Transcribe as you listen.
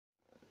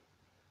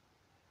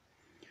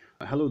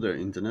Hello there,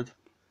 Internet.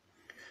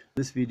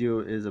 This video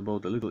is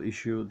about a little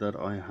issue that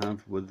I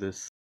have with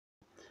this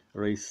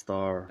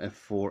Racestar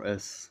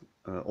F4S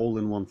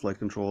all-in-one flight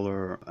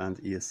controller and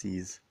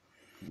ESCs.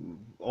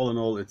 All in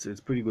all, it's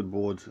pretty good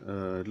board.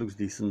 It looks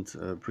decent,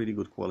 pretty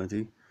good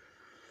quality.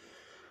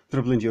 There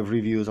are plenty of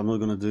reviews. I'm not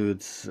going to do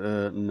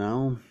it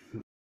now.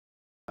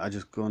 I'm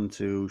just going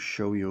to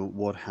show you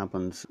what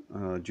happened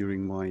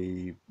during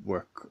my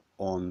work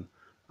on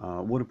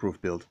waterproof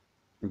build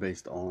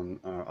based on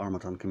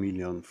Armatan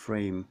Chameleon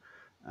frame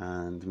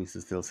and Mr.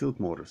 Steel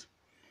silk motors.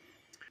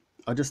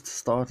 I just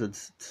started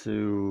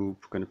to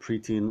kind of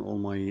pre-tin all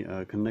my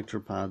connector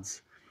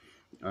pads,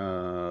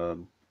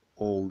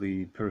 all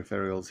the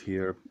peripherals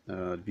here,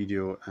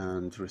 video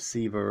and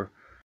receiver,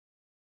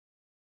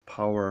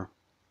 power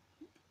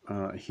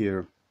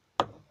here,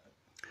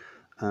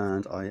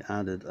 and I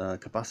added a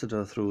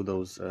capacitor through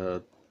those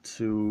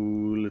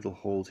two little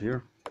holes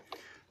here.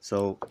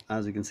 So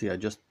as you can see, I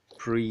just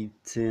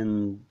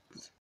pre-tinned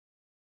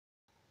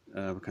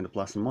kind of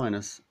plus and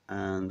minus,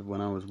 and when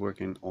I was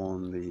working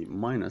on the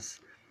minus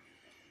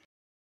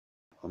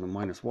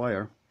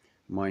wire,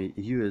 my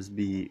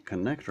USB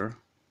connector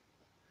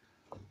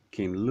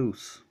came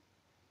loose.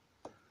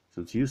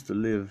 So it used to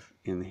live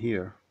in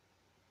here,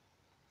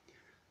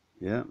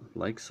 yeah,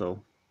 like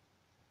so,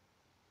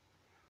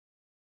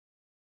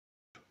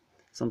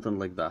 something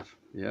like that,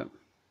 yeah.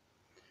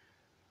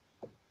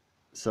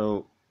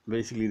 So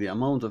basically the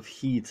amount of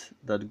heat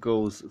that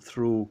goes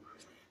through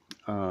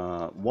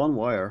one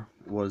wire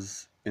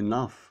was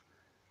enough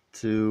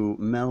to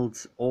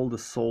melt all the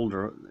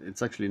solder.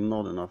 It's actually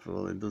not enough.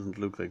 Well, it doesn't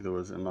look like there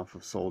was enough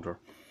of solder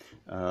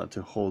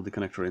to hold the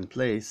connector in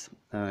place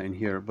in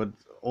here, but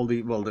all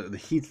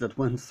the heat that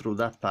went through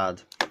that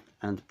pad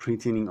and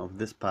pre-tinning of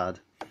this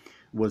pad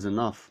was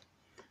enough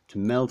to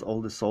melt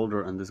all the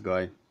solder on this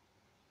guy,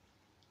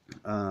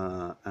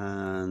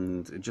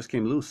 and it just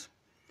came loose.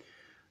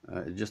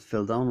 It just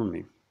fell down on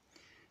me.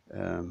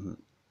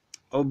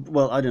 Oh,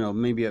 well, I don't know,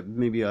 maybe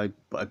I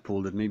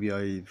pulled it, maybe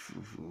I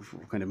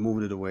kind of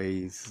moved it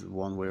away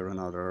one way or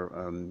another.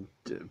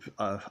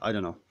 I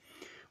don't know.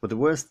 But the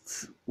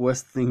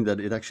worst thing that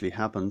it actually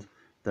happened,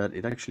 that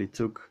it actually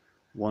took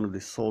one of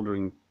the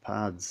soldering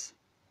pads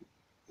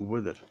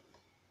with it.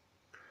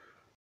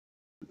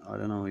 I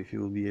don't know if you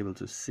will be able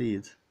to see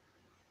it.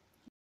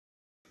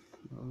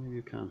 Well, maybe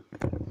you can.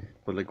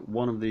 But like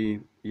one of the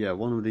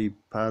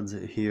pads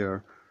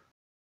here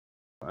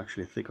are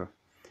actually thicker.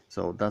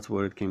 So that's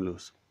where it came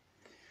loose.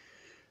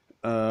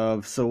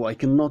 So I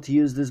cannot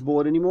use this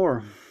board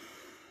anymore.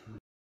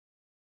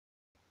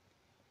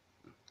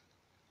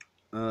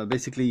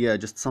 Basically, yeah,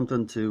 just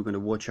something to kind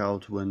of watch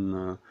out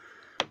when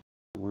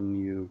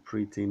you're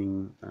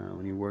pre-tinning,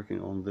 when you're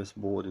working on this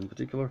board in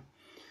particular.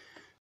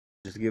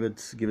 Just give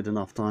it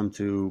enough time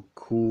to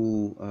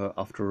cool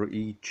after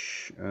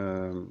each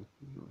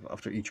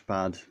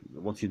pad.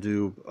 What you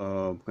do,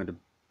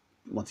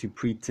 once you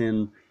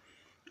pre-tin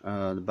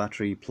the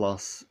battery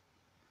plus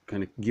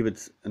kind of give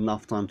it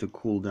enough time to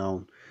cool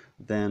down,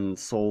 then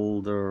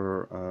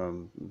solder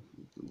on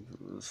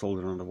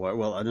the wire.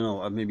 Well, I don't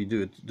know, maybe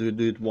do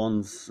it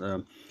once,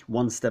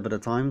 one step at a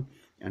time,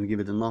 and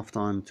give it enough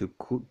time to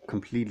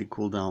completely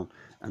cool down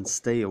and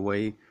stay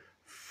away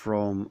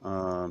from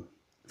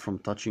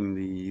touching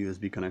the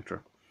USB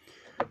connector.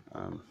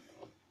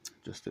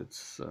 Just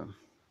it's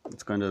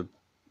kind of,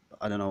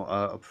 I don't know,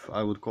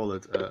 I would call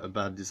it a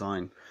bad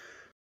design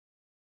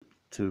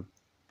to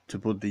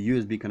put the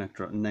USB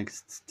connector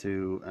next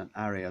to an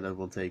area that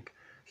will take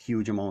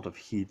huge amount of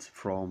heat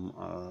from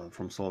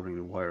soldering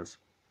the wires.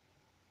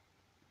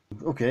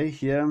 Okay,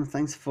 yeah,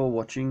 thanks for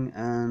watching,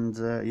 and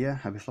yeah,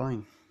 happy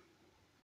flying.